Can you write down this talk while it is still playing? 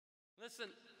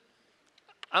Listen,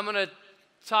 I'm going to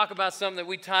talk about something that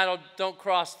we titled Don't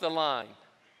Cross the Line.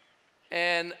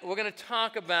 And we're going to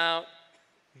talk about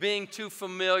being too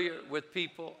familiar with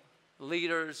people,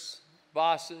 leaders,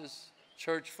 bosses,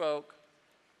 church folk,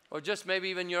 or just maybe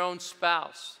even your own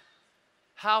spouse.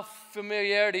 How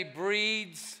familiarity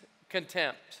breeds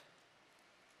contempt.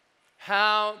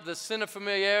 How the sin of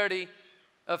familiarity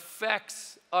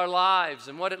affects our lives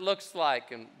and what it looks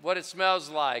like and what it smells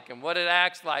like and what it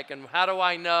acts like and how do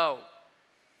I know.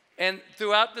 And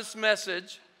throughout this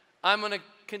message, I'm going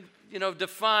to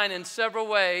define in several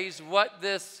ways what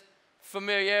this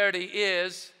familiarity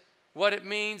is, what it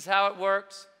means, how it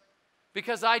works,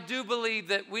 because I do believe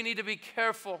that we need to be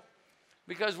careful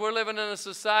because we're living in a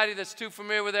society that's too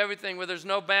familiar with everything, where there's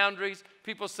no boundaries.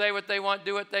 People say what they want,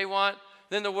 do what they want.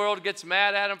 Then the world gets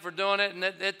mad at them for doing it, and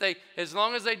as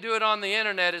long as they do it on the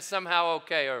internet, it's somehow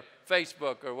okay, or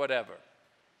Facebook or whatever.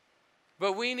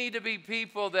 But we need to be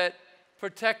people that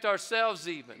protect ourselves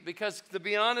even, because to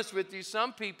be honest with you,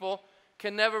 some people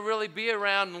can never really be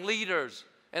around leaders.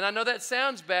 And I know that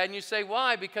sounds bad, and you say,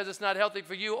 why? Because it's not healthy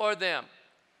for you or them.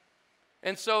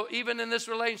 And so even in this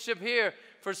relationship here,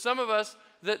 for some of us,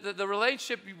 the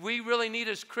relationship we really need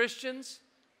as Christians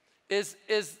is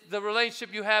the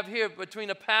relationship you have here between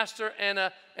a pastor and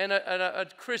a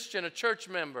Christian, a church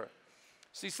member.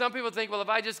 See, some people think, well, if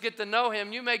I just get to know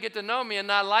him, you may get to know me and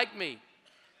not like me.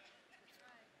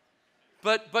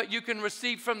 But you can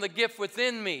receive from the gift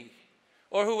within me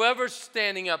or whoever's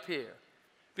standing up here.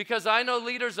 Because I know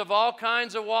leaders of all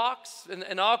kinds of walks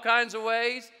and all kinds of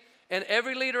ways, and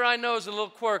every leader I know is a little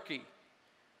quirky.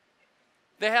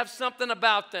 They have something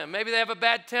about them. Maybe they have a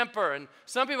bad temper, and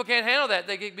some people can't handle that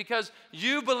because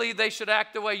you believe they should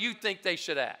act the way you think they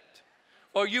should act,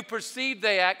 or you perceive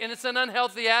they act, and it's an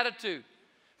unhealthy attitude.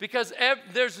 Because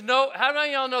there's no, how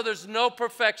many of y'all know there's no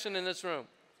perfection in this room?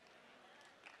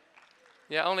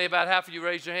 Yeah, only about half of you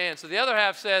raised your hand. So the other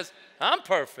half says, I'm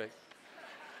perfect.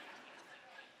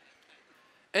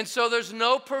 And so there's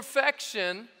no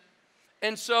perfection.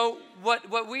 And so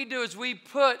what we do is we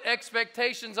put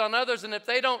expectations on others, and if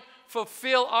they don't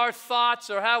fulfill our thoughts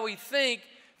or how we think,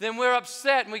 then we're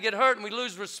upset and we get hurt and we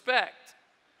lose respect.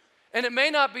 And it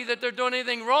may not be that they're doing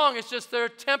anything wrong, it's just their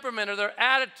temperament or their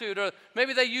attitude, or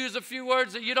maybe they use a few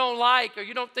words that you don't like or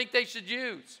you don't think they should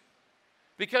use.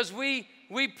 Because we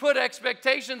put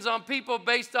expectations on people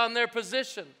based on their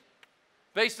position,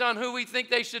 based on who we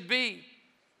think they should be.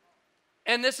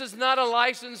 And this is not a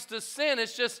license to sin,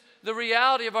 it's just the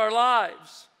reality of our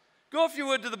lives. Go, if you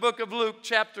would, to the book of Luke,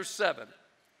 chapter 7.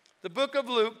 The book of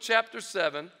Luke, chapter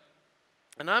 7.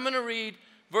 And I'm going to read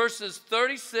verses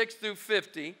 36 through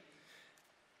 50.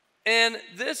 And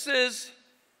this is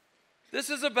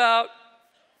about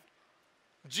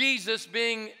Jesus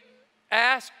being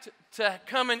asked to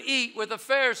come and eat with a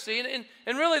Pharisee.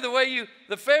 And really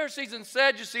the Pharisees and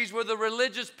Sadducees were the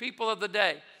religious people of the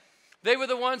day. They were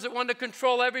the ones that wanted to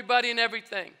control everybody and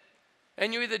everything.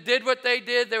 And you either did what they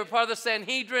did, they were part of the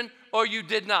Sanhedrin, or you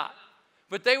did not.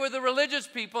 But they were the religious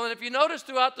people, and if you notice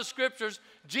throughout the scriptures,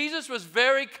 Jesus was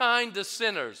very kind to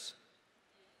sinners.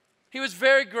 He was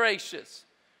very gracious.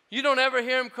 You don't ever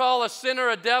hear him call a sinner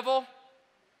a devil,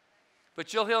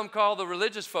 but you'll hear him call the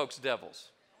religious folks devils,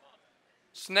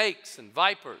 snakes and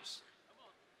vipers.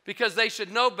 Because they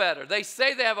should know better. They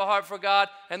say they have a heart for God,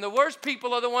 and the worst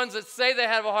people are the ones that say they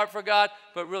have a heart for God,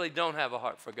 but really don't have a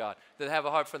heart for God, that have a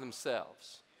heart for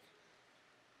themselves.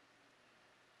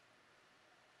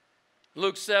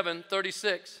 Luke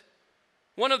 7:36.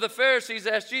 One of the Pharisees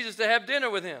asked Jesus to have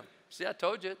dinner with him. See, I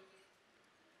told you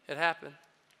it happened.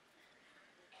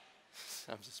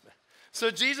 I'm just mad.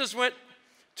 So Jesus went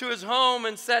to his home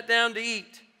and sat down to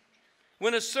eat.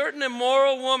 When a certain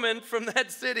immoral woman from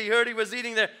that city heard he was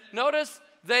eating there, notice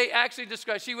they actually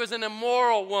described, she was an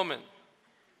immoral woman.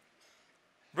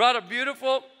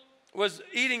 Was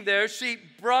eating there. She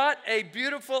brought a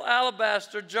beautiful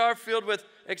alabaster jar filled with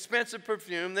expensive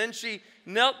perfume. Then she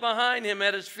knelt behind him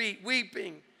at his feet,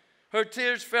 weeping. Her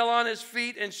tears fell on his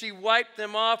feet, and she wiped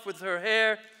them off with her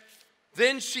hair.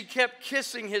 Then she kept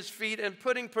kissing his feet and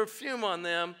putting perfume on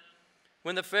them.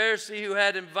 When the Pharisee who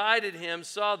had invited him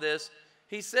saw this,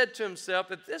 he said to himself,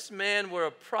 if this man were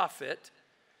a prophet,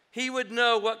 he would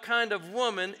know what kind of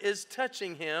woman is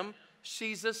touching him.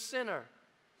 She's a sinner.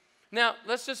 Now,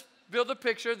 let's just build a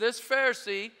picture. This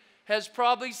Pharisee has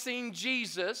probably seen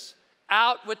Jesus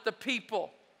out with the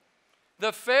people.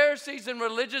 The Pharisees and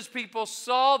religious people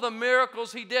saw the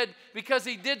miracles he did because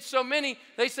he did so many.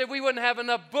 They said we wouldn't have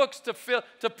enough books that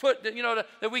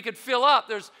we could fill up.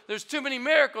 There's too many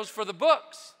miracles for the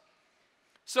books.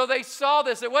 So they saw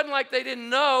this. It wasn't like they didn't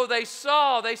know. They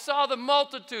saw the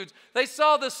multitudes. They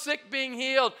saw the sick being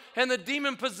healed and the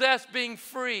demon-possessed being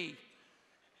free.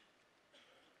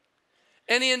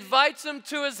 And he invites them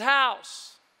to his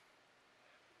house.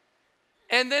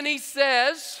 And then he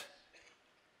says,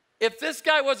 if this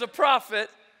guy was a prophet,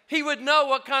 he would know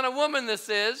what kind of woman this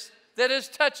is that is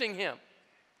touching him.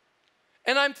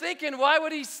 And I'm thinking, why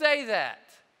would he say that?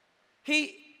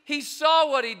 He saw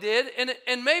what he did,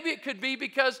 and maybe it could be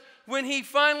because when he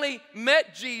finally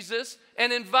met Jesus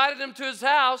and invited him to his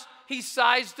house, he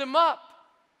sized him up.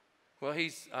 Well,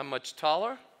 I'm much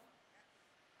taller.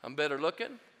 I'm better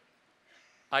looking.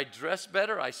 I dress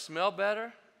better. I smell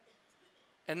better.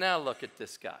 And now look at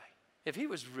this guy. If he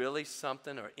was really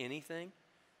something or anything,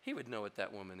 he would know what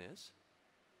that woman is.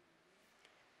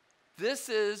 This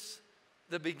is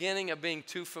the beginning of being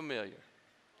too familiar,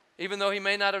 even though he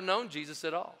may not have known Jesus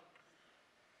at all.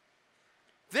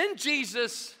 Then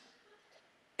Jesus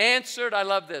answered, I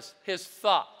love this, his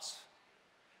thoughts.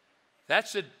 That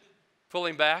should pull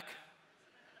him back.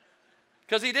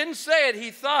 Because he didn't say it, he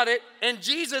thought it, and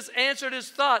Jesus answered his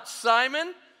thoughts.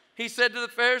 Simon, he said to the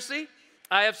Pharisee,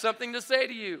 I have something to say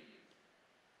to you.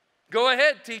 Go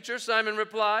ahead, teacher, Simon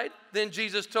replied. Then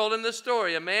Jesus told him the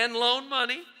story. A man loaned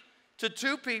money to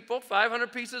two people,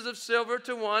 500 pieces of silver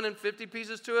to one and 50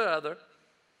 pieces to another.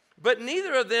 But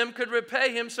neither of them could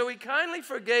repay him, so he kindly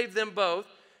forgave them both,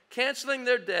 canceling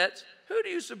their debts. Who do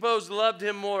you suppose loved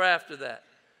him more after that?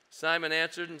 Simon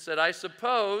answered and said, I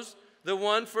suppose the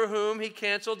one for whom he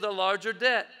canceled the larger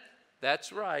debt.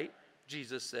 That's right,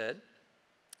 Jesus said.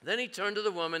 Then he turned to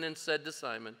the woman and said to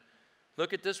Simon,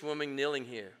 look at this woman kneeling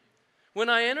here. When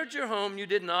I entered your home, you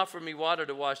didn't offer me water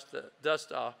to wash the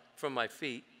dust off from my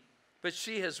feet, but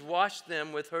she has washed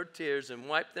them with her tears and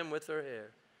wiped them with her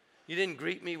hair. You didn't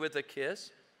greet me with a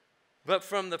kiss, but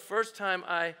from the time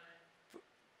I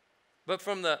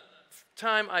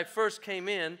first came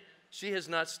in, she has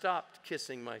not stopped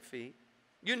kissing my feet.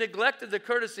 You neglected the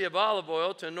courtesy of olive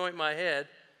oil to anoint my head,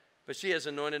 but she has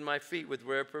anointed my feet with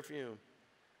rare perfume.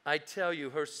 I tell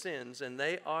you, her sins, and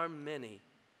they are many,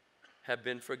 have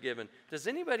been forgiven. Does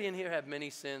anybody in here have many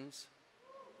sins?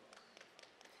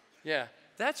 Yeah,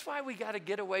 that's why we got to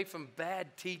get away from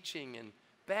bad teaching and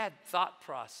bad thought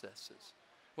processes.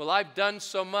 Well, I've done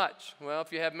so much. Well,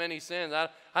 if you have many sins,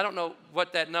 I don't know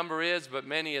what that number is, but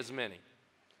many is many.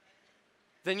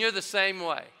 Then you're the same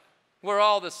way. We're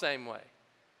all the same way.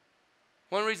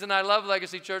 One reason I love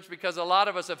Legacy Church, because a lot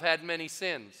of us have had many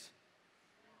sins.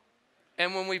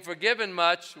 And when we've forgiven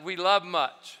much, we love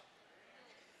much.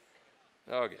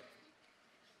 Okay.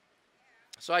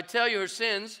 So I tell you, her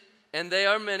sins, and they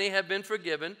are many, have been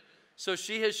forgiven. So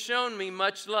she has shown me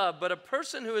much love. But a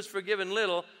person who is forgiven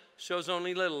little shows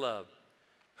only little love.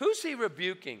 Who's he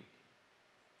rebuking?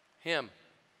 Him,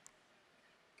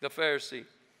 the Pharisee.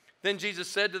 Then Jesus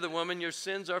said to the woman, your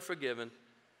sins are forgiven.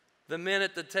 The men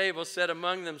at the table said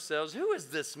among themselves, who is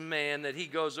this man that he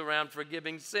goes around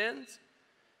forgiving sins?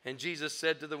 And Jesus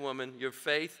said to the woman, your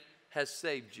faith has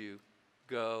saved you.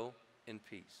 Go in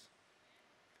peace.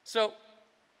 So,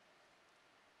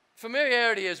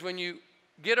 familiarity is when you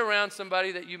get around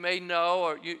somebody that you may know,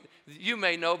 or you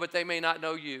may know, but they may not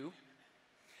know you.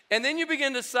 And then you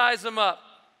begin to size them up.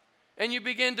 And you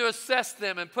begin to assess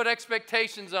them and put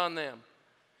expectations on them.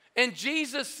 And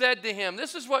Jesus said to him,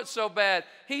 this is what's so bad.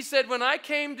 He said, when I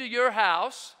came to your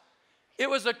house, it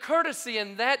was a courtesy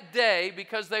in that day,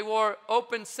 because they wore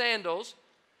open sandals,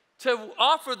 to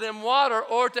offer them water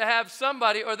or to have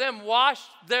somebody or them wash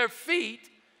their feet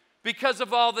because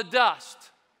of all the dust.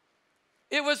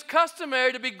 It was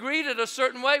customary to be greeted a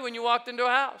certain way when you walked into a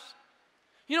house.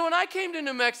 You know, when I came to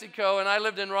New Mexico and I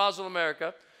lived in Roswell,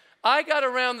 America, I got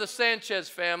around the Sanchez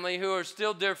family, who are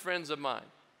still dear friends of mine.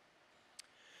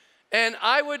 And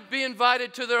I would be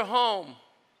invited to their home.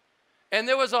 And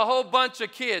there was a whole bunch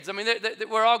of kids. I mean, they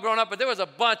were all grown up, but there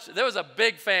was a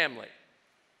big family.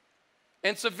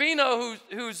 And Savino,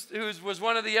 who was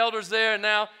one of the elders there, and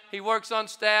now he works on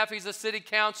staff, he's a city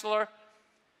councilor.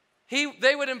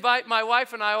 They would invite my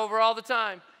wife and I over all the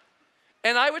time.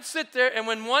 And I would sit there, and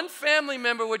when one family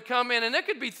member would come in, and there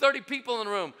could be 30 people in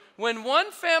the room, when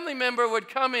one family member would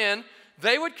come in,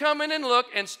 they would come in and look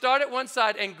and start at one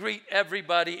side and greet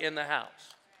everybody in the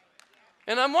house.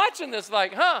 And I'm watching this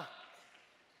like, huh?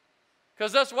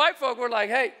 Because us white folk were like,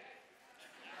 hey,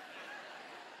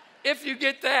 if you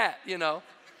get that, you know.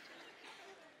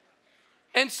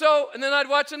 And then I'd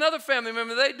watch another family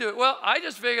member, they'd do it. Well, I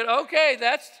just figured, okay,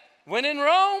 that's when in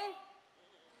Rome.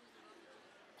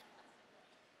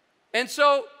 And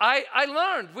so I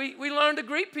learned, we learned to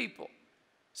greet people.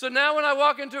 So now when I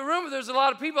walk into a room where there's a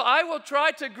lot of people, I will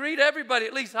try to greet everybody,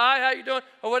 at least, hi, how you doing,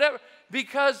 or whatever,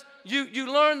 because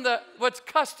you learn what's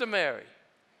customary.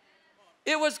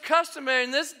 It was customary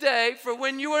in this day for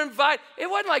when you were invited. It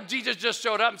wasn't like Jesus just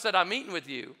showed up and said, I'm eating with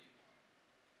you.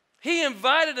 He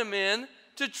invited them in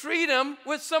to treat them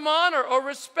with some honor or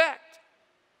respect.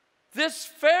 This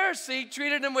Pharisee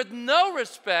treated him with no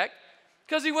respect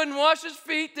because he wouldn't wash his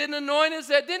feet, didn't anoint his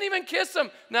head, didn't even kiss him.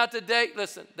 Now today,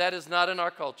 listen, that is not in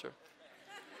our culture.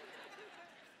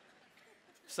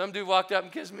 Some dude walked up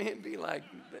and kissed me and be like,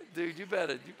 dude, you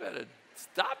better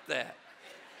stop that.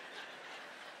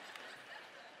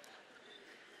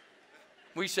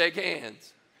 We shake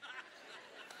hands.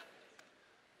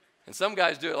 And some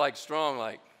guys do it like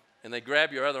strong, and they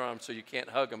grab your other arm so you can't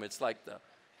hug them. It's like the...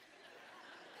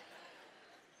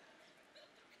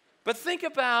 But think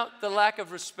about the lack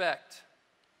of respect.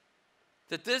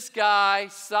 That this guy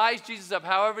sized Jesus up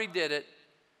however he did it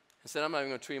and said, I'm not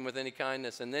even going to treat him with any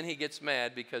kindness. And then he gets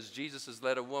mad because Jesus has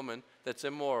led a woman that's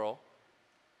immoral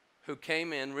who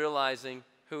came in realizing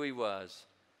who he was,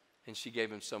 and she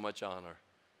gave him so much honor.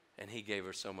 And he gave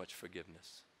her so much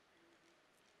forgiveness.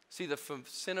 See, the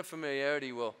sin of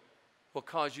familiarity will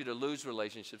cause you to lose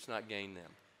relationships, not gain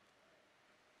them.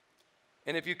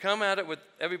 And if you come at it with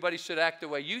everybody should act the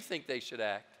way you think they should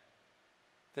act,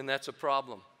 then that's a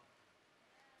problem.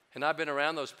 And I've been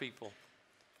around those people.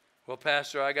 Well,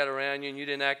 Pastor, I got around you and you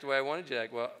didn't act the way I wanted you to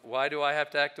act. Well, why do I have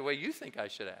to act the way you think I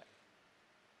should act?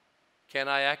 Can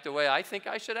I act the way I think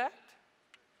I should act?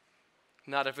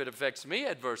 Not if it affects me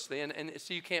adversely, and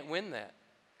so you can't win that.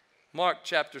 Mark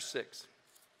chapter 6.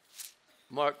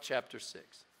 Mark chapter 6.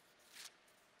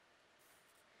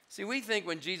 See, we think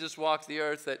when Jesus walked the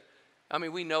earth that,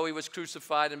 we know he was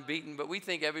crucified and beaten, but we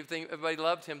think everybody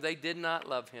loved him. They did not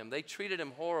love him. They treated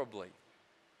him horribly.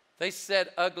 They said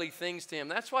ugly things to him.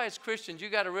 That's why as Christians, you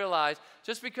got to realize,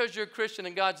 just because you're a Christian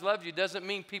and God's loved you doesn't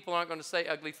mean people aren't going to say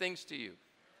ugly things to you.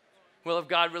 Well, if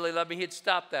God really loved me, he'd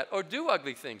stop that or do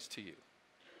ugly things to you.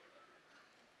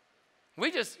 We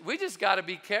just got to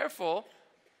be careful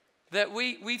that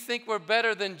we think we're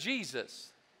better than Jesus.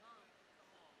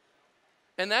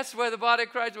 And that's where the body of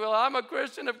Christ, well, I'm a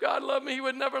Christian. If God loved me, he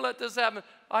would never let this happen.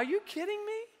 Are you kidding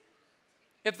me?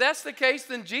 If that's the case,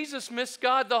 then Jesus missed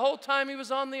God the whole time he was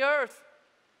on the earth.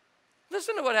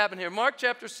 Listen to what happened here. Mark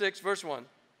chapter 6, verse 1.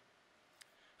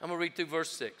 I'm going to read through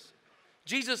verse 6.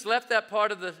 Jesus left that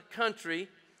part of the country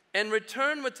and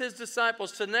returned with his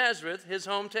disciples to Nazareth, his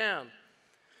hometown.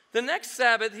 The next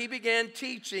Sabbath, he began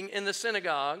teaching in the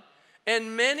synagogue,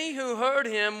 and many who heard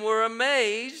him were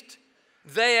amazed.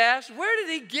 They asked, where did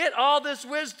he get all this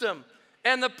wisdom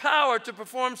and the power to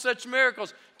perform such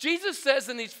miracles? Jesus says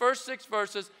in these first 6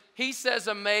 verses, he says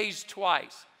amazed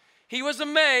twice. He was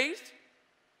amazed.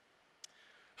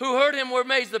 Who heard him were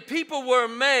amazed. The people were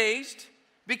amazed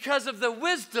because of the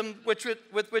wisdom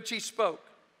with which he spoke.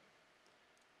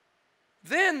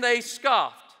 Then they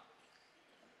scoffed.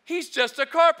 He's just a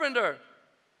carpenter.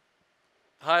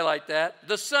 Highlight that.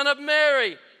 The son of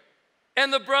Mary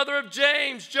and the brother of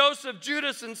James, Joseph,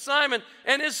 Judas, and Simon,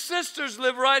 and his sisters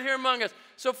live right here among us.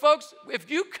 So folks, if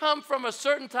you come from a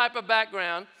certain type of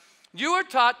background, you are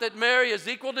taught that Mary is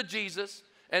equal to Jesus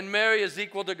and Mary is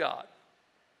equal to God.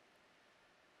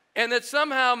 And that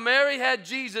somehow Mary had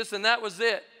Jesus and that was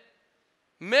it.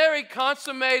 Mary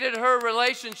consummated her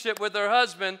relationship with her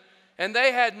husband, and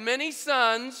they had many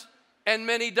sons and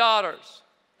many daughters.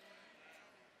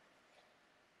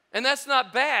 And that's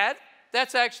not bad.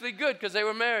 That's actually good because they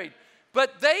were married.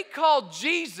 But they called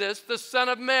Jesus the son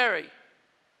of Mary.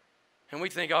 And we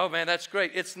think, oh man, that's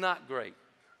great. It's not great.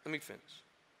 Let me finish.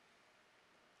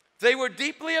 They were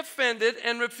deeply offended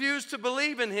and refused to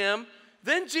believe in him.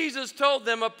 Then Jesus told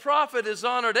them, a prophet is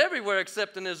honored everywhere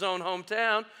except in his own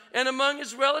hometown and among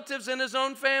his relatives and his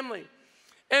own family.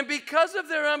 And because of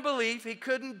their unbelief, he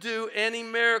couldn't do any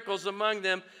miracles among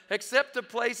them except to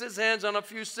place his hands on a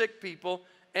few sick people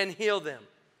and heal them.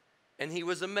 And he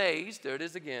was amazed, there it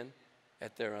is again,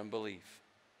 at their unbelief.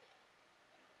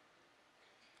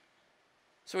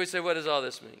 So we say, what does all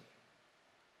this mean?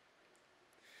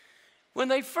 When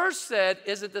they first said,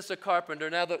 isn't this a carpenter?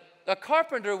 Now, a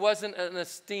carpenter wasn't an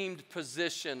esteemed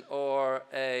position or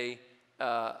a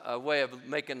way of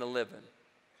making a living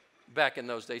back in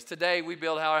those days. Today, we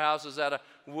build our houses out of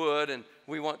wood, and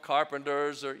we want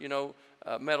carpenters or,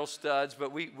 metal studs,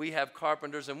 but we have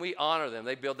carpenters, and we honor them.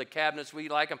 They build the cabinets. We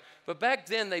like them. But back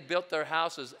then, they built their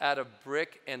houses out of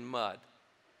brick and mud,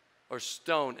 or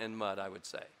stone and mud, I would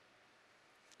say.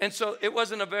 And so it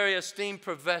wasn't a very esteemed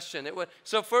profession.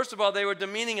 So first of all, they were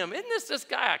demeaning him. Isn't this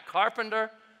guy a carpenter?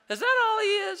 Is that all he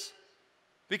is?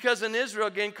 Because in Israel,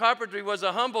 again, carpentry was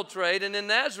a humble trade, and in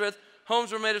Nazareth,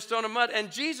 homes were made of stone and mud.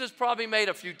 And Jesus probably made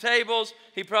a few tables.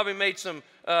 He probably made some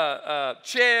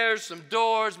chairs, some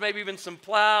doors, maybe even some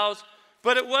plows.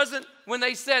 But it wasn't, when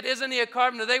they said, isn't he a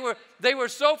carpenter? They were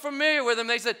so familiar with him,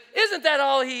 they said, isn't that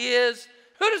all he is?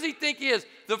 Who does he think he is?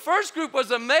 The first group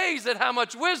was amazed at how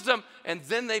much wisdom, and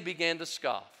then they began to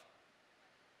scoff.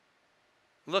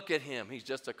 Look at him, he's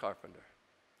just a carpenter.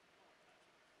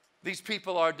 These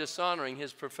people are dishonoring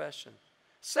his profession.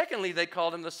 Secondly, they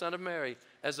called him the son of Mary,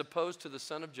 as opposed to the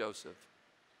son of Joseph.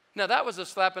 Now, that was a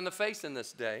slap in the face in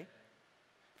this day,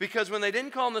 because when they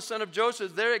didn't call him the son of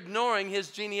Joseph, they're ignoring his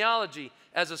genealogy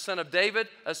as a son of David,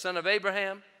 a son of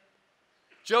Abraham.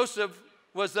 Joseph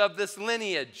was of this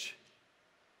lineage.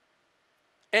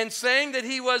 And saying that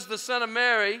he was the son of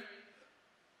Mary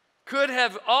could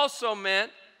have also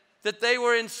meant that they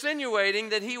were insinuating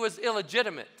that he was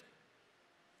illegitimate.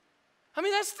 I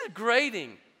mean, that's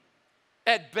degrading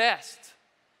at best.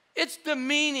 It's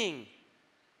demeaning.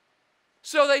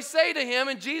 So they say to him,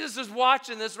 and Jesus is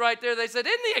watching this right there, they said,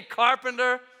 isn't he a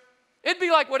carpenter? It'd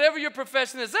be like whatever your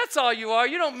profession is, that's all you are.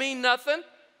 You don't mean nothing.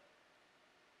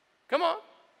 Come on.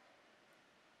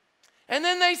 And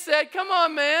then they said, come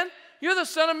on, man, you're the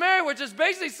son of Mary, which is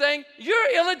basically saying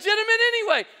you're illegitimate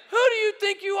anyway. Who do you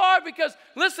think you are? Because,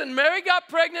 listen, Mary got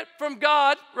pregnant from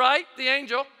God, right? The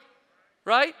angel,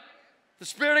 right? The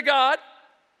Spirit of God.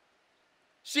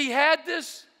 She had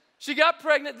this, she got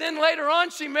pregnant. Then later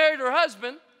on, she married her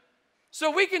husband.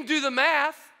 So we can do the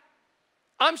math.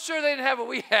 I'm sure they didn't have what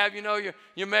we have. You know,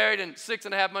 you're married and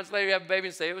 6.5 months later you have a baby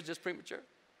and say it was just premature.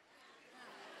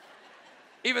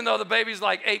 Even though the baby's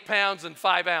like 8 pounds and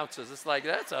 5 ounces. It's like,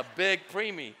 that's a big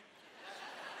preemie.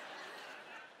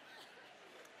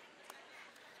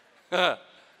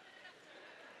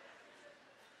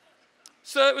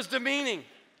 So it was demeaning.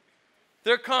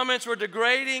 Their comments were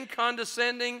degrading,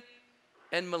 condescending,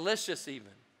 and malicious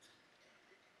even.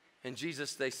 And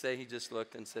Jesus, they say, he just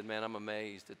looked and said, man, I'm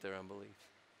amazed at their unbelief.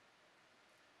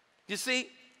 You see,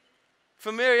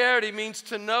 familiarity means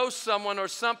to know someone or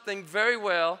something very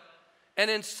well and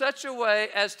in such a way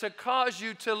as to cause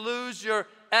you to lose your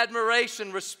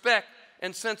admiration, respect,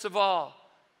 and sense of awe.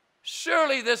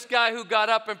 Surely this guy who got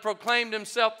up and proclaimed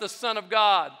himself the Son of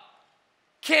God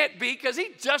can't be, because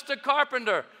he's just a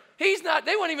carpenter. He's not,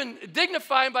 they won't even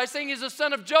dignify him by saying he's the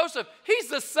son of Joseph. He's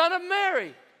the son of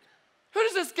Mary. Who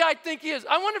does this guy think he is?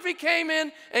 I wonder if he came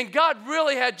in and God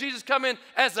really had Jesus come in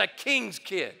as a king's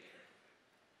kid.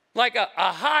 Like a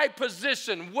high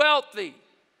position, wealthy.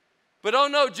 But oh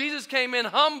no, Jesus came in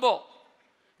humble,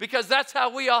 because that's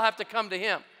how we all have to come to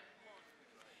him.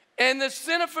 And the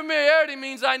sin of familiarity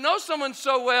means I know someone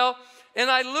so well and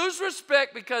I lose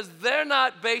respect because they're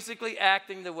not basically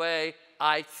acting the way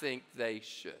I think they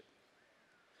should.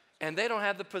 And they don't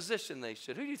have the position they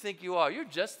should. Who do you think you are? You're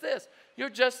just this.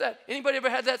 You're just that. Anybody ever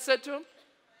had that said to them?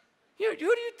 Who do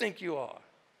you think you are?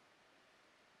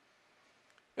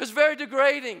 It was very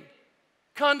degrading,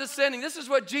 condescending. This is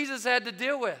what Jesus had to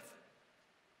deal with.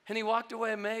 And he walked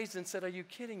away amazed and said, are you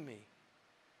kidding me?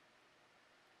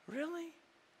 Really?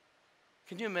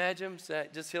 Can you imagine?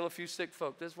 Just heal a few sick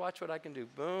folk. Just watch what I can do.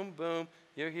 Boom, boom,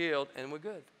 you're healed, and we're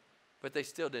good. But they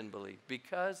still didn't believe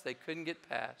because they couldn't get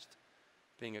past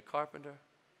being a carpenter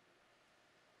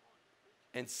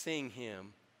and seeing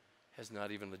him as not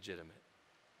even legitimate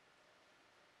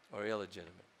or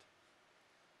illegitimate.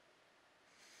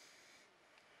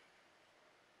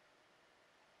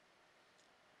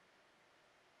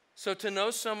 So to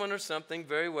know someone or something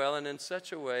very well and in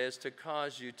such a way as to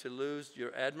cause you to lose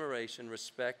your admiration,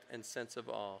 respect, and sense of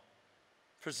awe.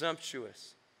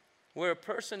 Presumptuous, where a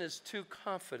person is too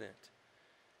confident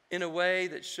in a way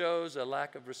that shows a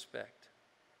lack of respect.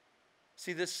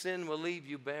 See, this sin will leave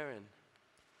you barren.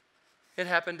 It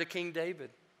happened to King David.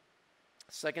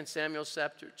 2 Samuel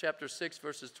chapter 6,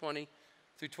 verses 20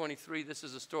 through 23. This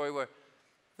is a story where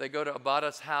they go to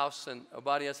Obadiah's house,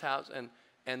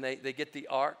 and they get the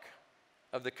ark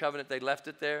of the covenant. They left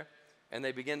it there, and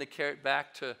they begin to carry it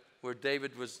back to where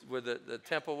David was, where the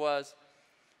temple was.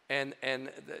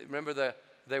 Remember,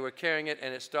 they were carrying it,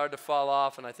 and it started to fall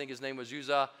off, and I think his name was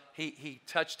Uzzah. He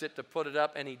touched it to put it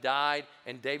up, and he died,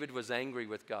 and David was angry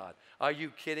with God. Are you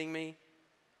kidding me?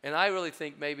 And I really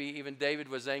think maybe even David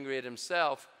was angry at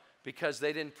himself because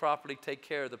they didn't properly take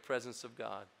care of the presence of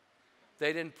God.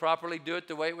 They didn't properly do it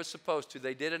the way it was supposed to.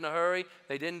 They did it in a hurry.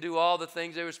 They didn't do all the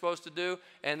things they were supposed to do,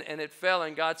 and it fell,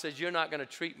 and God says, you're not going to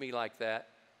treat me like that.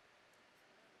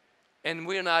 And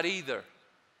we're not either.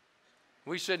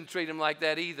 We shouldn't treat him like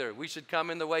that either. We should come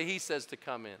in the way he says to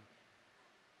come in.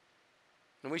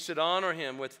 And we should honor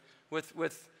him with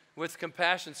with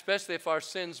compassion, especially if our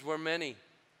sins were many.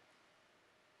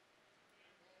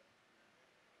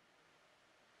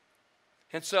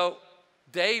 And so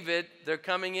David, they're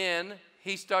coming in.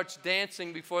 He starts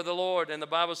dancing before the Lord. And the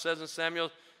Bible says in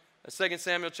 2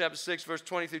 Samuel chapter 6, verse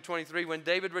 20 through 23, when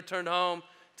David returned home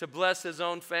to bless his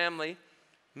own family,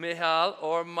 Michal,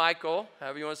 or Michal,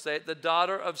 however you want to say it, the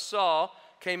daughter of Saul,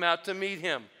 came out to meet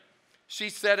him. She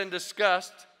said in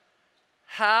disgust,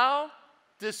 "How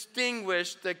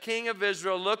distinguished the king of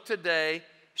Israel looked today,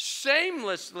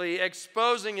 shamelessly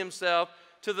exposing himself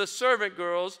to the servant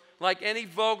girls like any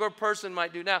vulgar person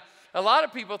might do." Now, a lot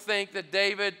of people think that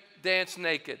David danced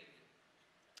naked.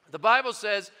 The Bible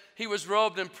says he was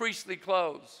robed in priestly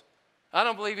clothes. I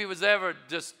don't believe he was ever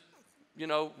just,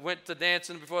 went to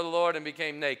dancing before the Lord and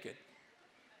became naked.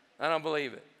 I don't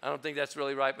believe it. I don't think that's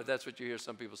really right, but that's what you hear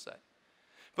some people say.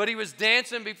 But he was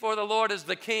dancing before the Lord as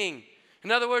the king.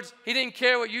 In other words, he didn't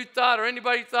care what you thought or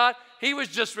anybody thought. He was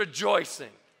just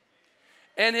rejoicing.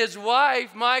 And his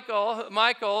wife, Michal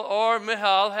or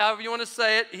Michal, however you want to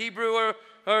say it, Hebrew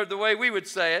or the way we would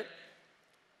say it,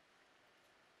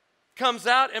 comes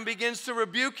out and begins to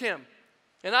rebuke him.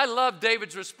 And I love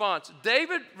David's response.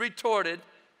 David retorted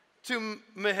to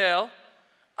Michal,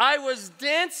 "I was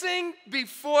dancing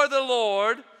before the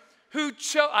Lord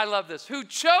I love this, who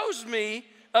chose me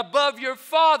above your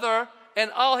father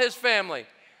and all his family."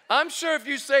 I'm sure if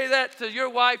you say that to your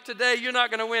wife today, you're not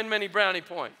going to win many brownie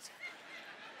points.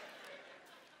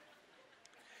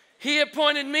 "He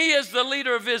appointed me as the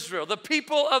leader of Israel, the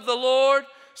people of the Lord,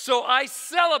 so I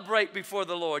celebrate before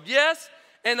the Lord. Yes,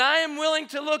 and I am willing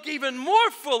to look even more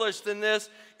foolish than this,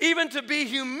 even to be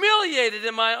humiliated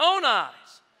in my own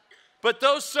eyes. But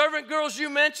those servant girls you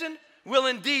mentioned will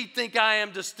indeed think I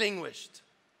am distinguished."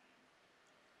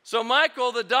 So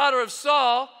Michal, the daughter of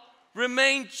Saul,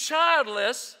 remained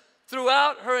childless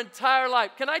throughout her entire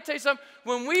life. Can I tell you something?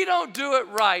 When we don't do it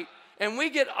right and we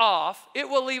get off, it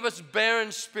will leave us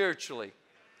barren spiritually.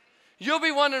 You'll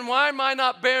be wondering, why am I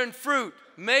not bearing fruit?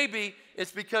 Maybe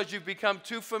it's because you've become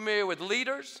too familiar with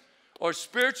leaders or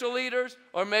spiritual leaders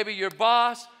or maybe your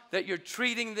boss, that you're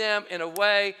treating them in a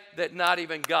way that not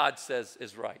even God says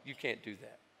is right. You can't do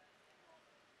that.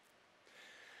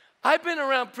 I've been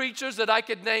around preachers that I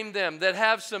could name them that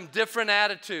have some different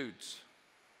attitudes.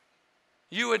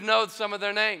 You would know some of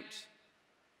their names.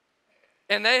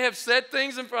 And they have said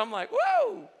things and I'm like,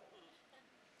 whoa,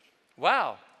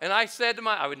 wow. And I said to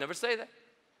I would never say that.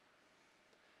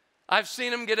 I've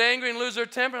seen them get angry and lose their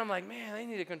temper. I'm like, man, they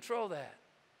need to control that.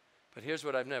 But here's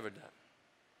what I've never done.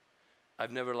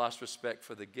 I've never lost respect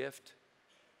for the gift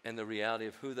and the reality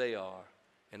of who they are.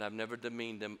 And I've never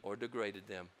demeaned them or degraded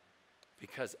them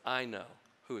because I know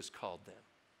who has called them.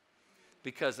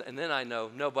 And then I know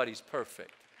nobody's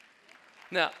perfect.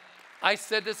 Now, I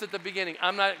said this at the beginning.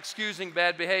 I'm not excusing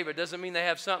bad behavior. It doesn't mean they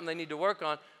have something they need to work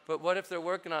on. But what if they're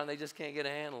working on it and they just can't get a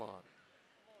handle on?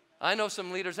 I know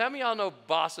some leaders. How many of y'all know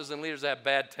bosses and leaders that have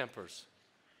bad tempers?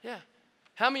 Yeah.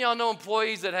 How many of y'all know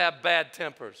employees that have bad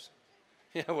tempers?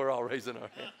 Yeah, we're all raising our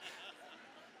hand.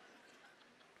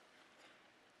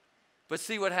 But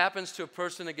see what happens to a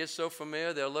person that gets so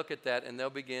familiar, they'll look at that and they'll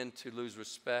begin to lose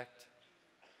respect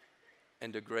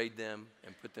and degrade them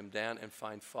and put them down and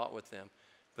find fault with them.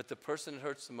 But the person that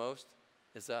hurts the most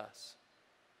is us.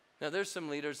 Now, there's some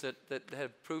leaders that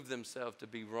have proved themselves to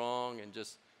be wrong and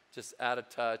just out of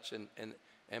touch and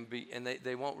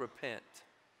they won't repent.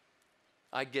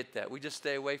 I get that. We just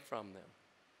stay away from them.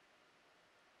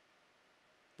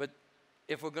 But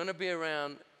if we're going to be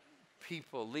around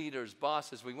people, leaders,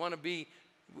 bosses, we want to be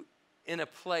in a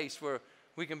place where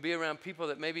we can be around people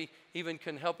that maybe even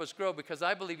can help us grow, because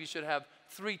I believe you should have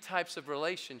 3 types of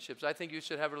relationships. I think you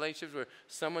should have relationships where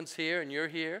someone's here and you're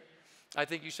here. I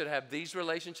think you should have these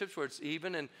relationships where it's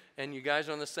even and you guys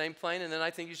are on the same plane. And then I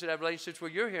think you should have relationships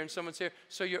where you're here and someone's here.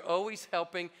 So you're always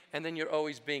helping and then you're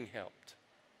always being helped.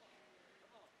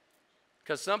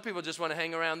 Because some people just want to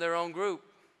hang around their own group.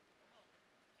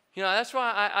 That's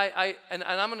why and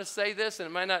I'm going to say this and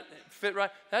it might not fit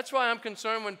right. That's why I'm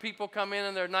concerned when people come in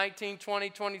and they're 19, 20,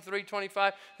 23,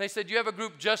 25. They said, "You have a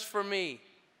group just for me."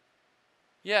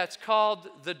 Yeah, it's called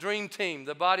the Dream Team,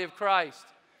 the body of Christ.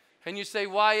 And you say,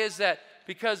 why is that?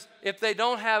 Because if they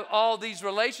don't have all these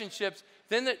relationships,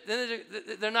 then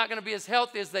they're not going to be as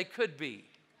healthy as they could be.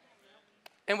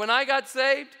 And when I got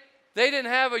saved, they didn't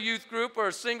have a youth group or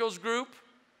a singles group.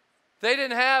 They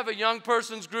didn't have a young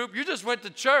person's group. You just went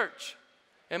to church.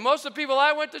 And most of the people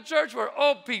I went to church were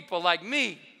old people like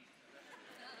me.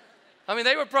 I mean,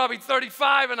 they were probably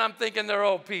 35 and I'm thinking they're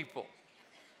old people.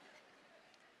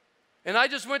 And I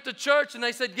just went to church and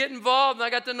they said, get involved, and I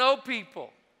got to know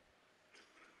people.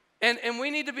 And we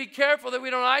need to be careful that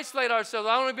we don't isolate ourselves.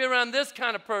 I want to be around this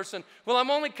kind of person. Well, I'm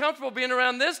only comfortable being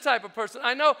around this type of person.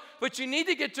 I know, but you need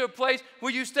to get to a place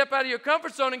where you step out of your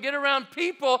comfort zone and get around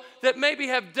people that maybe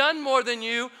have done more than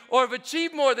you or have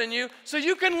achieved more than you so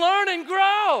you can learn and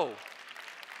grow.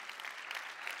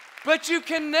 But you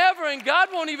can never, and God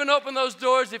won't even open those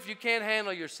doors if you can't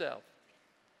handle yourself.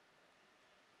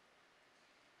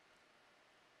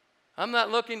 I'm not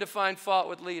looking to find fault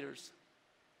with leaders.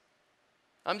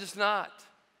 I'm just not.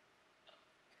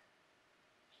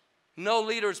 No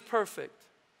leader is perfect.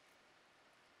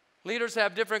 Leaders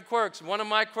have different quirks. One of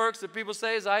my quirks that people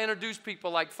say is I introduce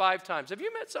people like 5 times. Have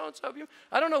you met so-and-so?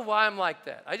 I don't know why I'm like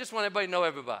that. I just want everybody to know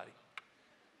everybody.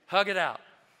 Hug it out.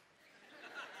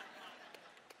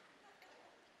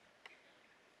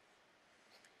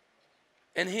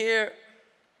 And here,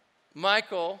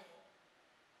 Michal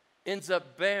ends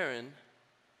up barren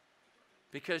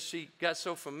because she got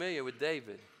so familiar with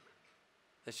David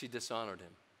that she dishonored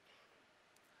him.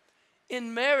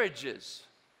 In marriages,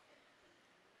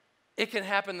 it can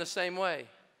happen the same way.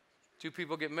 2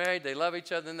 people get married, they love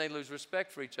each other, and they lose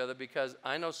respect for each other because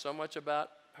I know so much about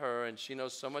her and she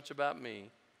knows so much about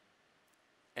me.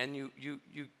 And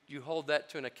you hold that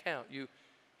to an account. You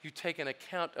take an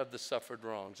account of the suffered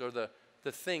wrongs or the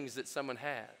things that someone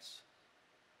has.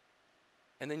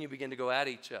 And then you begin to go at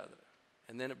each other.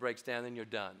 And then it breaks down and you're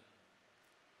done.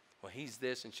 Well, he's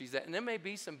this and she's that. And there may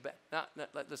be some,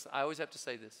 listen, I always have to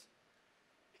say this.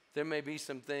 There may be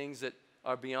some things that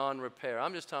are beyond repair.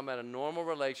 I'm just talking about a normal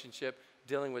relationship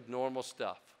dealing with normal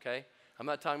stuff, okay? I'm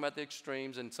not talking about the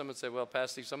extremes. And someone say, well,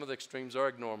 Pastor Steve, some of the extremes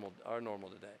are normal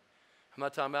today. I'm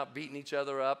not talking about beating each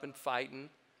other up and fighting.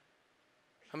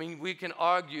 I mean, we can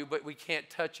argue, but we can't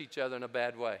touch each other in a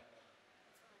bad way.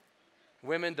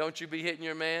 Women, don't you be hitting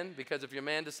your man, because if your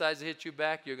man decides to hit you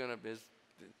back, you're going to...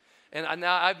 And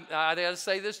now I got to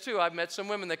say this too. I've met some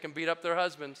women that can beat up their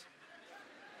husbands.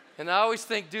 And I always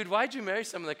think, dude, why'd you marry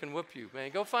someone that can whoop you, man?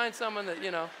 Go find someone that,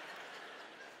 you know.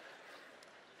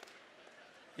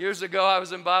 Years ago, I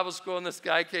was in Bible school, and this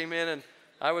guy came in, and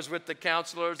I was with the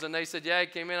counselors, and they said, yeah, he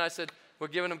came in. I said, we're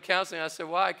giving him counseling. I said,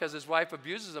 why? Because his wife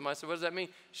abuses him. I said, what does that mean?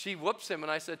 She whoops him.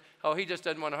 And I said, oh, he just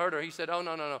doesn't want to hurt her. He said, oh,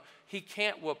 no. He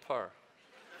can't whoop her.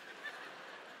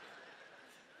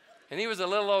 And he was a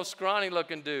little old scrawny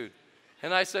looking dude.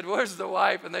 And I said, where's the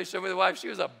wife? And they showed me the wife. She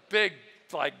was a big,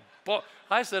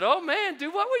 I said, oh man,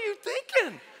 dude, what were you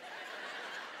thinking?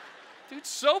 Dude,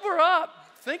 sober up.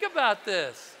 Think about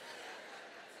this.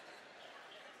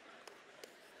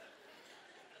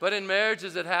 But in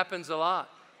marriages, it happens a lot.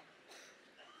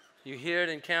 You hear it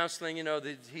in counseling, you know,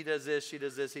 he does this, she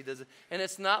does this, he does it. And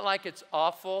it's not like it's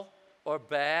awful or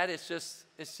bad. It's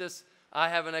just I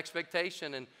have an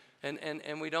expectation,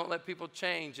 and we don't let people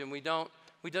change, and we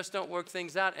just don't work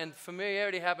things out. And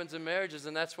familiarity happens in marriages,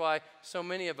 and that's why so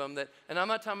many of them and I'm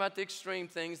not talking about the extreme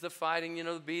things, the fighting, you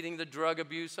know, the beating, the drug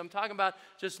abuse. I'm talking about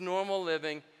just normal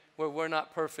living where we're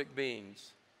not perfect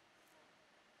beings.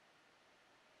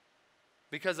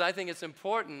 Because I think it's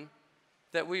important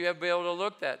that we be able to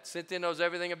look at. Cynthia knows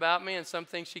everything about me, and some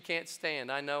things she can't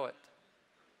stand. I know it.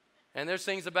 And there's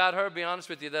things about her, be honest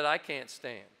with you, that I can't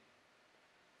stand.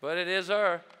 But it is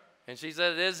her, and she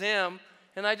said it is him,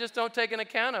 and I just don't take an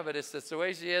account of it. It's the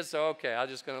way she is, so okay, I'm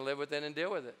just going to live with it and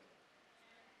deal with it.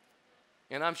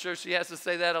 And I'm sure she has to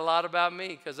say that a lot about me,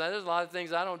 because there's a lot of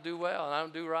things I don't do well and I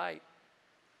don't do right.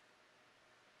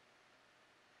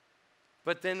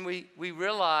 But then we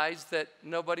realize that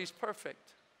nobody's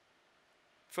perfect.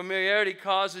 Familiarity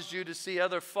causes you to see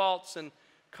other faults and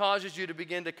causes you to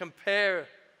begin to compare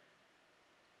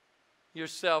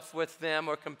yourself with them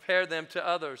or compare them to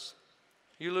others.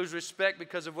 You lose respect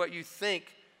because of what you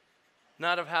think,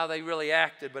 not of how they really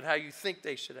acted, but how you think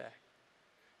they should act.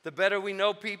 The better we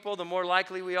know people, the more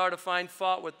likely we are to find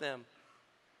fault with them.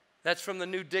 That's from the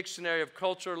New Dictionary of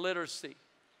Cultural Literacy.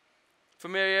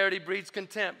 Familiarity breeds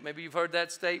contempt. Maybe you've heard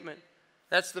that statement.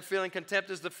 That's the feeling. Contempt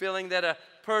is the feeling that a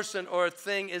person or a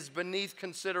thing is beneath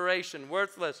consideration,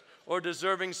 worthless, or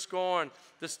deserving scorn.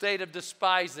 The state of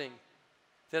despising.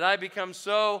 That I become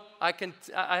I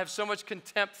have so much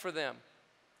contempt for them.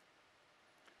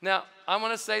 Now, I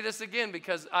want to say this again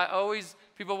because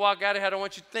people walk out of here, I don't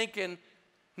want you thinking.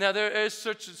 Now, there is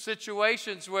such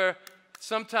situations where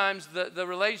sometimes the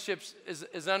relationship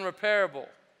is unrepairable.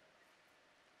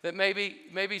 That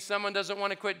maybe someone doesn't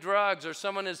want to quit drugs or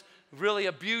someone is really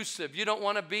abusive. You don't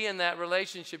want to be in that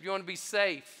relationship. You want to be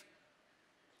safe.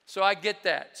 So I get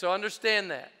that. So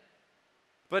understand that.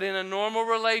 But in a normal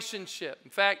relationship,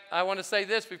 in fact, I want to say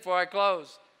this before I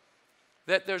close,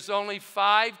 that there's only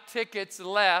 5 tickets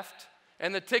left,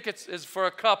 and the tickets is for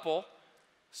a couple.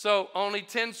 So only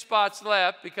 10 spots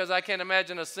left because I can't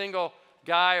imagine a single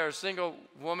guy or a single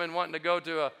woman wanting to go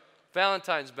to a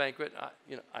Valentine's banquet.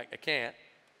 I can't.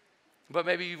 But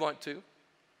maybe you want to.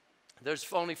 There's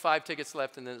only 5 tickets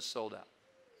left and then it's sold out.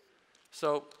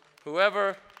 So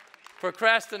whoever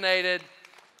procrastinated,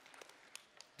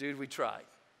 dude, we tried.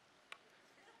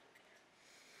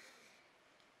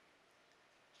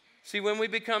 See, when we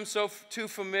become too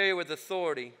familiar with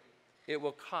authority, it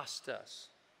will cost us.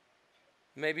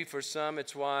 Maybe for some,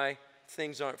 it's why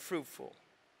things aren't fruitful,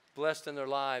 blessed in their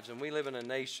lives, and we live in a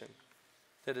nation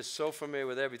that is so familiar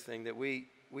with everything that we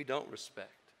don't respect.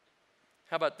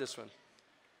 How about this one?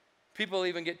 People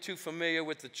even get too familiar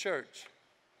with the church.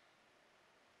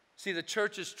 See, the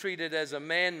church is treated as a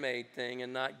man-made thing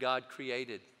and not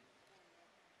God-created.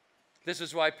 This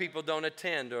is why people don't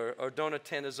attend or don't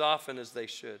attend as often as they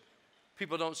should.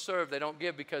 People don't serve, they don't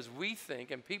give because we think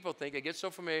and people think, it gets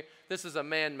so familiar, this is a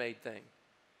man-made thing.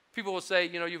 People will say,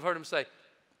 you've heard them say,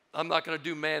 I'm not going to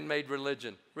do man-made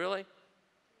religion. Really?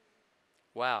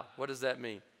 Wow, what does that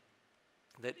mean?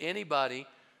 That anybody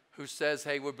who says,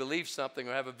 hey, we believe something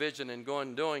or have a vision and go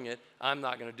and doing it, I'm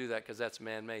not going to do that because that's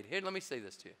man-made. Here, let me say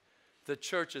this to you. The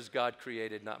church is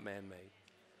God-created, not man-made.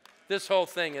 This whole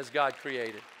thing is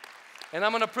God-created. And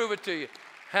I'm going to prove it to you.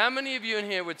 How many of you in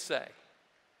here would say,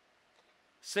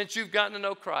 since you've gotten to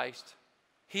know Christ,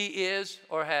 He is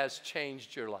or has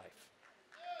changed your life?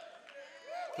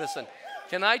 Listen,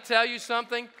 can I tell you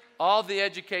something? All the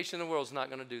education in the world is not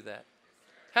going to do that.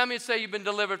 How many say you've been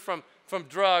delivered from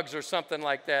drugs or something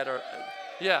like that? Or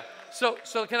yeah. So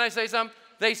can I say something?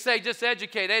 They say just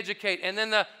educate, and then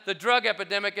the drug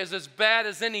epidemic is as bad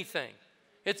as anything.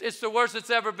 It's the worst it's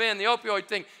ever been, the opioid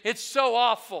thing. It's so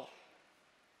awful.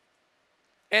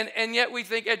 And yet we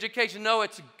think education, no,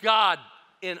 it's God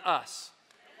in us.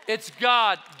 It's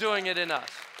God doing it in us.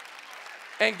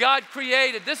 And God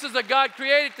created, this is a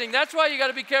God-created thing. That's why you got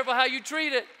to be careful how you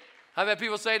treat it. I've had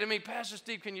people say to me, Pastor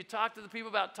Steve, can you talk to the people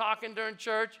about talking during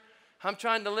church? I'm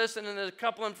trying to listen, and there's a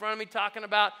couple in front of me talking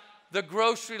about the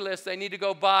grocery list they need to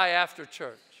go buy after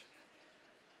church.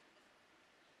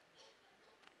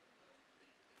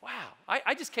 Wow,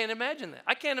 I just can't imagine that.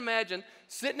 I can't imagine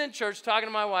sitting in church talking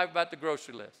to my wife about the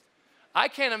grocery list. I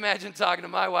can't imagine talking to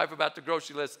my wife about the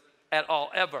grocery list at all,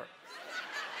 ever.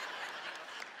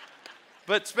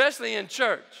 But especially in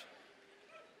church.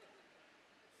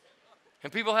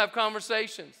 And people have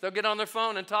conversations. They'll get on their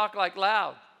phone and talk like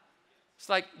loud. It's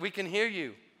like, we can hear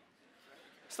you.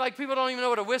 It's like people don't even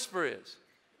know what a whisper is.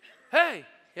 Hey.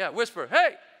 Yeah, whisper.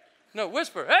 Hey. No,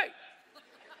 whisper. Hey.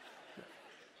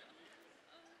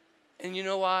 And you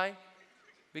know why?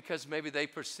 Because maybe they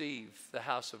perceive the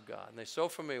house of God, and they're so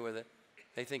familiar with it,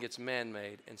 they think it's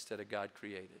man-made instead of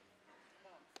God-created.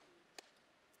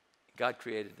 God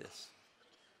created this.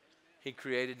 He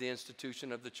created the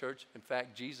institution of the church. In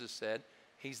fact, Jesus said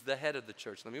He's the head of the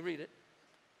church. Let me read it.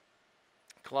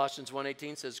 Colossians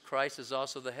 1:18 says, Christ is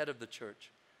also the head of the church,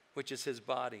 which is His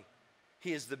body.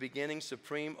 He is the beginning,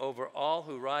 supreme over all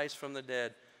who rise from the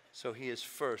dead, so He is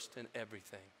first in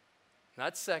everything.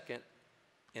 Not second,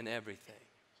 in everything.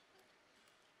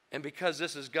 And because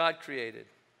this is God created,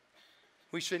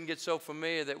 we shouldn't get so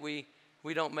familiar that we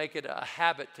don't make it a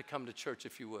habit to come to church,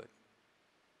 if you would.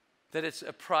 That it's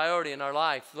a priority in our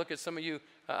life. Look at some of you,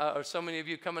 or so many of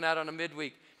you coming out on a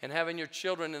midweek and having your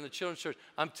children in the children's church.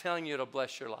 I'm telling you, it'll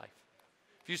bless your life.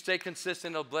 If you stay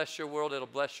consistent, it'll bless your world, it'll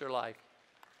bless your life.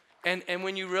 And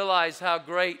when you realize how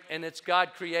great, and it's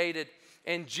God created,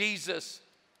 and Jesus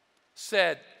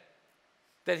said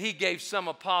that He gave some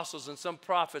apostles and some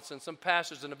prophets and some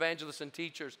pastors and evangelists and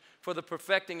teachers for the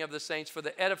perfecting of the saints, for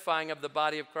the edifying of the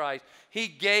body of Christ. He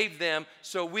gave them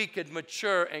so we could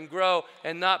mature and grow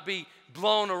and not be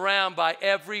blown around by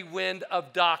every wind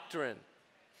of doctrine.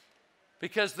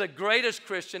 Because the greatest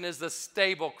Christian is the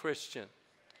stable Christian.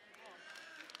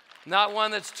 Not one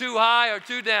that's too high or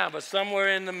too down, but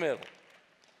somewhere in the middle.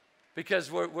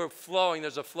 Because we're flowing,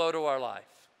 there's a flow to our life.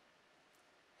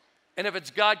 And if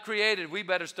it's God created, we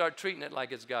better start treating it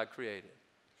like it's God created.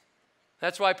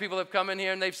 That's why people have come in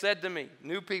here and they've said to me,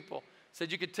 new people, said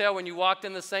you could tell when you walked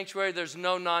in the sanctuary, there's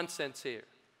no nonsense here.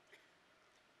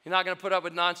 You're not going to put up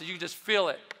with nonsense. You can just feel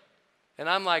it. And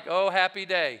I'm like, oh, happy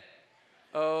day.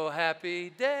 Oh, happy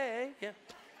day. Yeah.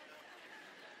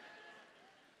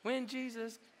 When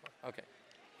Jesus. Okay.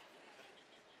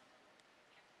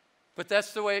 But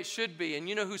that's the way it should be. And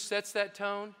you know who sets that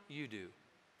tone? You do.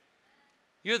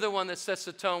 You're the one that sets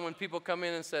the tone when people come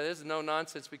in and say, this is no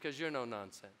nonsense, because you're no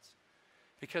nonsense.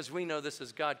 Because we know this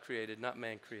is God created, not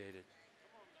man created.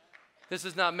 This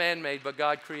is not man-made, but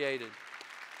God created.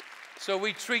 So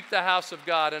we treat the house of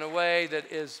God in a way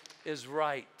that is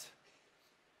right,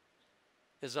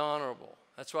 is honorable.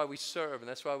 That's why we serve, and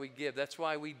that's why we give. That's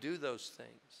why we do those things.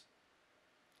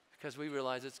 Because we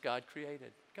realize it's God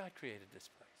created. God created this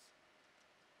place.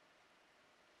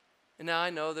 And now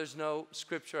I know there's no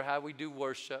scripture how we do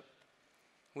worship.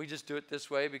 We just do it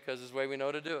this way because it's the way we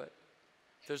know to do it.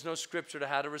 There's no scripture to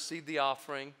how to receive the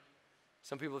offering.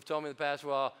 Some people have told me in the past,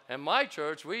 well, in my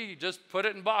church, we just put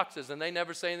it in boxes, and they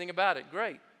never say anything about it.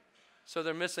 Great. So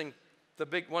they're missing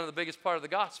one of the biggest part of the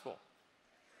gospel.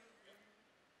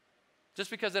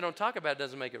 Just because they don't talk about it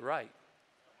doesn't make it right.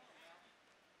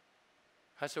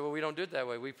 I said, well, we don't do it that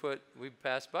way. We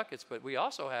pass buckets, but we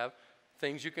also have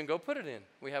things you can go put it in.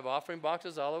 We have offering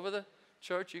boxes all over the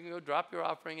church. You can go drop your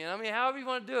offering in. I mean, however you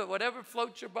want to do it, whatever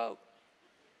floats your boat.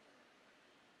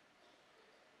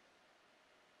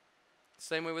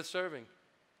 Same way with serving.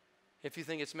 If you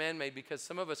think it's man-made, because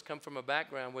some of us come from a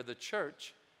background where the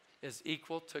church is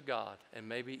equal to God, and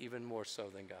maybe even more so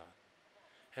than God.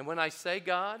 And when I say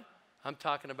God, I'm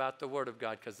talking about the Word of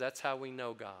God, because that's how we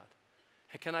know God.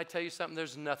 And can I tell you something?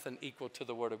 There's nothing equal to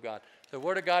the Word of God. The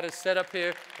Word of God is set up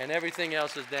here, and everything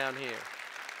else is down here.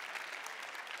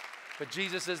 But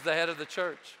Jesus is the head of the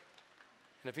church.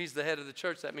 And if he's the head of the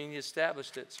church, that means he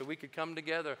established it. So we could come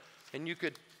together, and you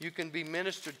can be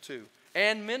ministered to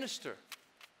and minister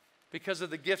because of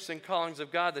the gifts and callings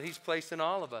of God that he's placed in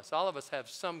all of us. All of us have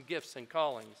some gifts and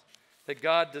callings that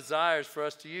God desires for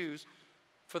us to use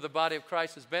for the body of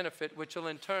Christ's benefit, which will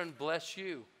in turn bless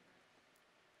you.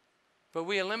 But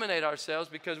we eliminate ourselves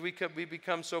because we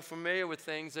become so familiar with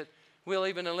things that we'll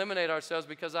even eliminate ourselves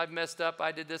because I've messed up,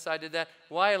 I did this, I did that.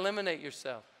 Why eliminate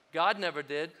yourself? God never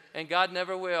did, and God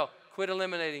never will. Quit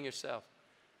eliminating yourself.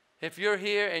 If you're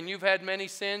here and you've had many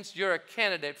sins, you're a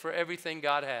candidate for everything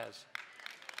God has.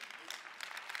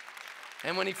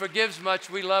 And when he forgives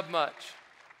much, we love much.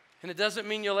 And it doesn't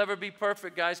mean you'll ever be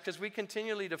perfect, guys, because we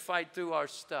continually to fight through our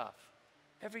stuff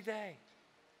every day.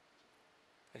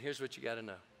 And here's what you got to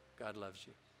know. God loves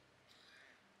you.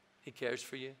 He cares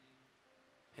for you,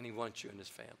 and he wants you in his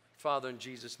family. Father, in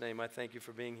Jesus' name, I thank you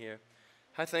for being here.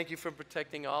 I thank you for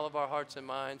protecting all of our hearts and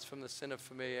minds from the sin of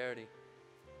familiarity.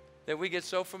 That we get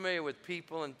so familiar with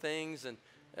people and things and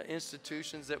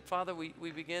institutions that, Father,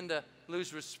 we begin to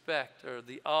lose respect, or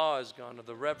the awe is gone, or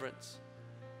the reverence.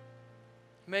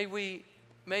 May we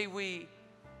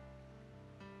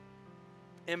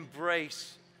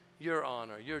embrace your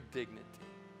honor, your dignity.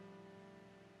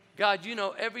 God, you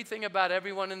know everything about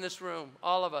everyone in this room,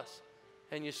 all of us,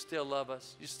 and you still love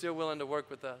us. You're still willing to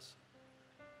work with us.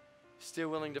 You're still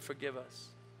willing to forgive us.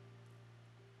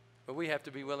 But we have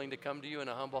to be willing to come to you in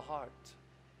a humble heart.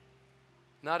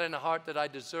 Not in a heart that I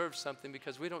deserve something,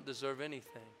 because we don't deserve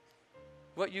anything.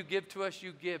 What you give to us,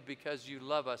 you give because you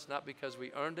love us, not because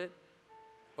we earned it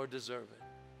or deserve it.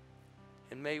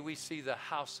 And may we see the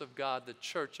house of God, the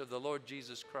church of the Lord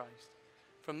Jesus Christ,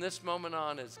 from this moment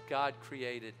on as God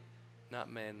created,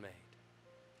 not man-made.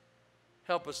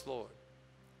 Help us, Lord,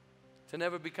 to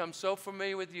never become so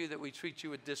familiar with you that we treat you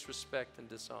with disrespect and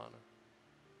dishonor.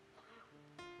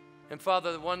 And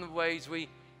Father, one of the ways we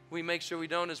make sure we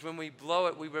don't is when we blow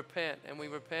it, we repent. And we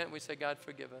repent and we say, God,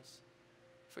 forgive us.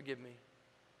 Forgive me.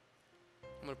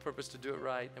 I'm going to purpose to do it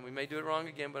right. And we may do it wrong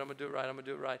again, but I'm going to do it right. I'm going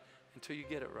to do it right until you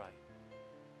get it right.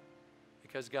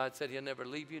 Because God said he'll never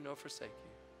leave you nor forsake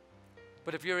you.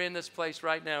 But if you're in this place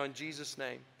right now, in Jesus'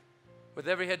 name, with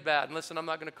every head bowed, and listen, I'm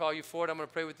not going to call you forward. I'm going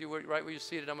to pray with you right where you're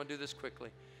seated. I'm going to do this quickly.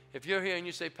 If you're here and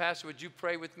you say, Pastor, would you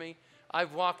pray with me?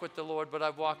 I've walked with the Lord, but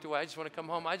I've walked away. I just want to come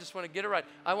home. I just want to get it right.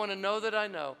 I want to know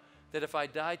that if I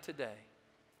died today,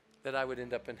 that I would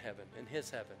end up in heaven, in his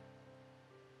heaven.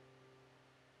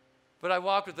 But I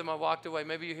walked with him. I walked away.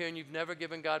 Maybe you're here and you've never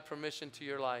given God permission to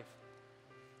your life.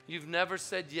 You've never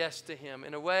said yes to him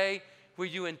in a way where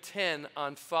you intend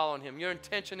on following him. Your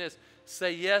intention is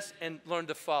say yes and learn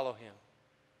to follow him.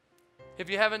 If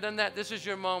you haven't done that, this is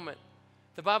your moment.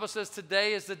 The Bible says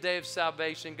today is the day of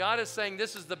salvation. God is saying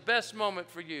this is the best moment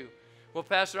for you. Well,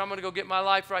 Pastor, I'm going to go get my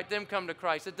life right, then come to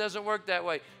Christ. It doesn't work that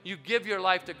way. You give your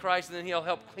life to Christ, and then he'll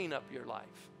help clean up your life.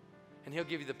 And he'll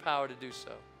give you the power to do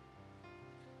so.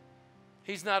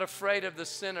 He's not afraid of the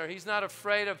sinner. He's not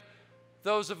afraid of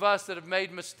those of us that have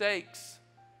made mistakes.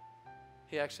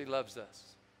 He actually loves us,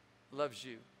 loves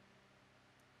you.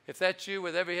 If that's you,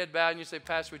 with every head bowed, and you say,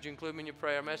 Pastor, would you include me in your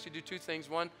prayer? I'm asking you to do two things.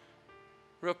 One,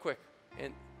 real quick,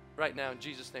 and right now in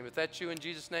Jesus' name. If that's you in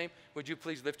Jesus' name, would you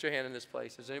please lift your hand in this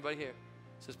place? Is anybody here?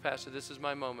 Says, Pastor, this is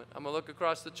my moment. I'm going to look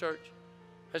across the church.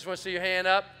 I just want to see your hand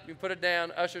up. You can put it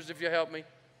down. Ushers, if you help me.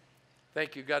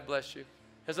 Thank you. God bless you.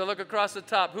 As I look across the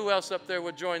top, who else up there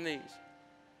would join these?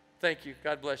 Thank you.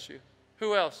 God bless you.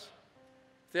 Who else?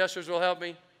 The ushers will help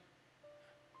me.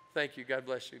 Thank you. God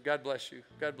bless you. God bless you.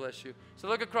 God bless you. So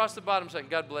look across the bottom saying,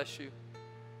 God bless you.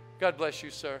 God bless you,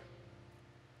 sir.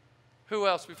 Who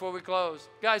else before we close?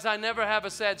 Guys, I never have a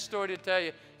sad story to tell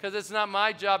you because it's not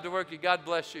my job to work you. God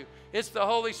bless you. It's the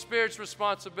Holy Spirit's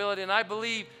responsibility, and I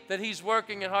believe that He's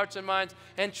working in hearts and minds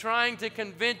and trying to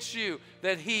convince you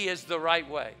that He is the right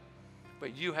way.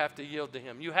 But you have to yield to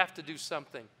Him. You have to do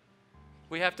something.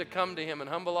 We have to come to Him and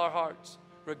humble our hearts,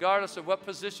 regardless of what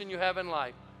position you have in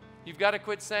life. You've got to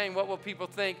quit saying, what will people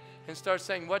think, and start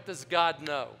saying, what does God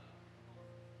know?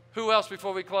 Who else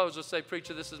before we close will say,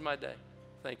 preacher, this is my day.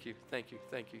 Thank you, thank you,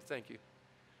 thank you, thank you.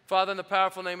 Father, in the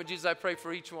powerful name of Jesus, I pray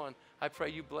for each one. I pray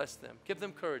you bless them. Give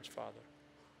them courage, Father,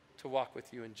 to walk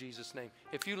with you in Jesus' name.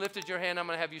 If you lifted your hand, I'm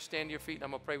going to have you stand to your feet, and I'm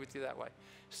going to pray with you that way.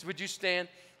 So would you stand?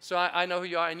 So I know who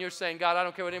you are, and you're saying, God, I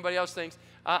don't care what anybody else thinks.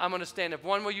 I'm going to stand. If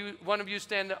one of you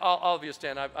stand, all of you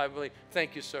stand, I believe.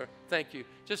 Thank you, sir. Thank you.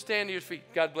 Just stand to your feet.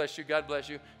 God bless you. God bless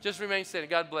you. Just remain standing.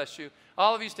 God bless you.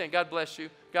 All of you stand. God bless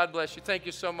you. God bless you. Thank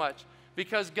you so much.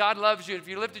 Because God loves you. If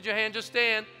you lifted your hand, just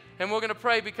stand, and we're going to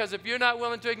pray. Because if you're not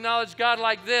willing to acknowledge God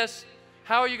like this,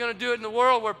 how are you going to do it in the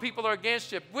world where people are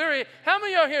against you? How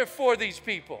many are here for these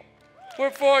people?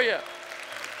 We're for you.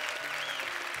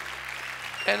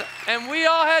 And we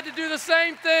all had to do the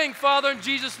same thing, Father, in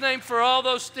Jesus' name, for all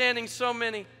those standing, so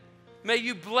many. May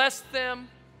you bless them.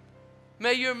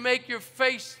 May you make your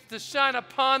face to shine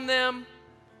upon them.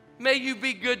 May you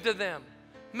be good to them.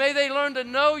 May they learn to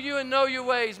know you and know your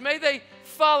ways. May they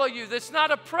follow you. That's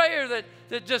not a prayer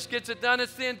that just gets it done.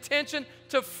 It's the intention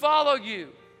to follow you,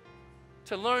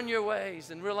 to learn your ways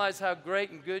and realize how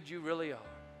great and good you really are.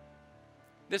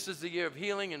 This is the year of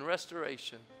healing and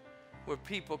restoration, where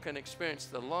people can experience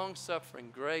the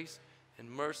long-suffering grace and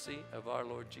mercy of our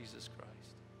Lord Jesus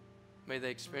Christ. May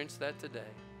they experience that today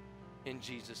in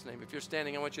Jesus' name. If you're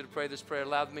standing, I want you to pray this prayer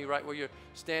loud with me right where you're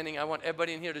standing. I want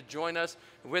everybody in here to join us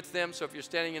with them. So if you're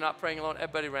standing, you're not praying alone,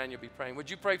 everybody around you will be praying.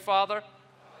 Would you pray, Father,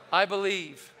 I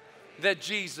believe that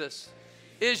Jesus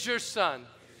is your Son,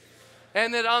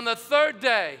 and that on the third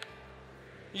day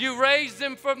you raised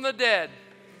Him from the dead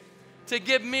to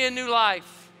give me a new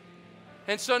life.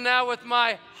 And so now with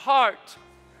my heart,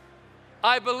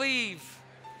 I believe,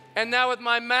 and now with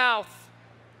my mouth,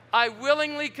 I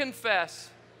willingly confess,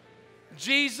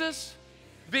 Jesus,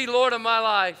 be Lord of my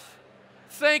life.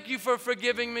 Thank you for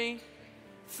forgiving me.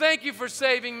 Thank you for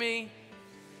saving me.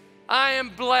 I am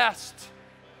blessed,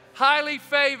 highly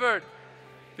favored,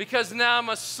 because now I'm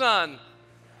a son.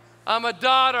 I'm a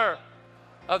daughter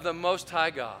of the Most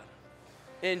High God.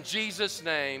 In Jesus'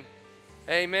 name,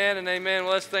 amen and amen.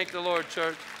 Well, let's thank the Lord,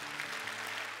 church.